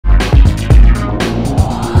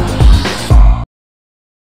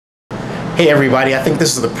Hey everybody, I think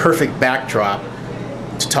this is the perfect backdrop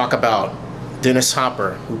to talk about Dennis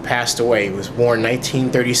Hopper, who passed away. He was born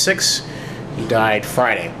 1936. He died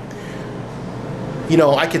Friday. You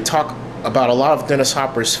know, I could talk about a lot of Dennis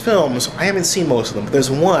Hopper's films. I haven't seen most of them, but there's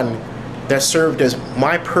one that served as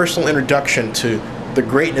my personal introduction to the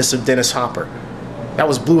greatness of Dennis Hopper. That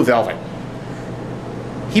was Blue Velvet.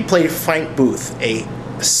 He played Frank Booth, a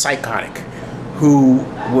psychotic who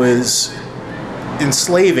was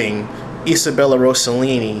enslaving Isabella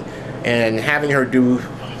Rossellini and having her do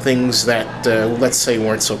things that, let's say,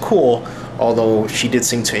 weren't so cool, although she did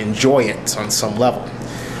seem to enjoy it on some level.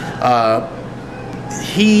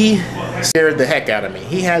 He scared the heck out of me.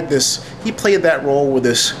 He played that role with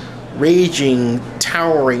this raging,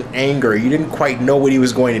 towering anger. You didn't quite know what he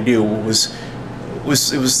was going to do. It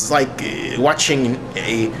was like watching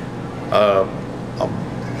a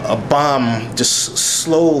bomb just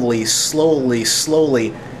slowly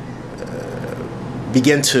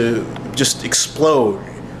begin to just explode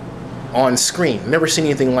on screen. Never seen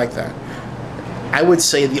anything like that. I would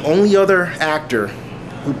say the only other actor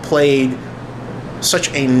who played such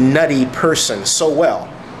a nutty person so well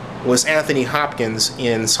was Anthony Hopkins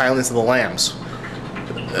in Silence of the Lambs.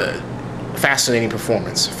 Fascinating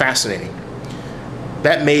performance, fascinating.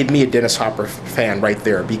 That made me a Dennis Hopper fan right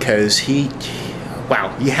there, because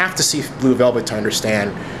wow, you have to see Blue Velvet to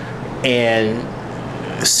understand, and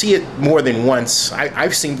see it more than once.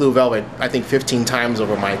 I've seen Blue Velvet, I think, 15 times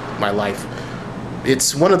over my life.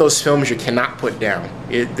 It's one of those films you cannot put down.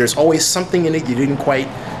 There's always something in it you didn't quite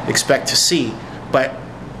expect to see, but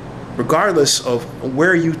regardless of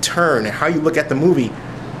where you turn and how you look at the movie,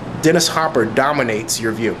 Dennis Hopper dominates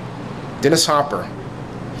your view. Dennis Hopper,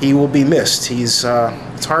 he will be missed. It's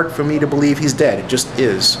hard for me to believe he's dead. It just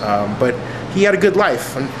is. But he had a good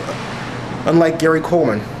life. Unlike Gary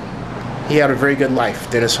Coleman, he had a very good life.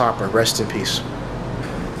 Dennis Hopper, rest in peace.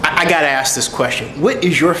 I gotta ask this question. What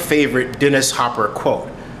is your favorite Dennis Hopper quote?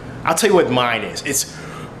 I'll tell you what mine is. It's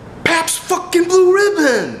Pabst fucking Blue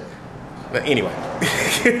Ribbon. But anyway,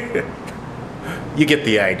 you get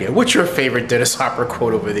the idea. What's your favorite Dennis Hopper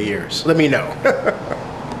quote over the years? Let me know.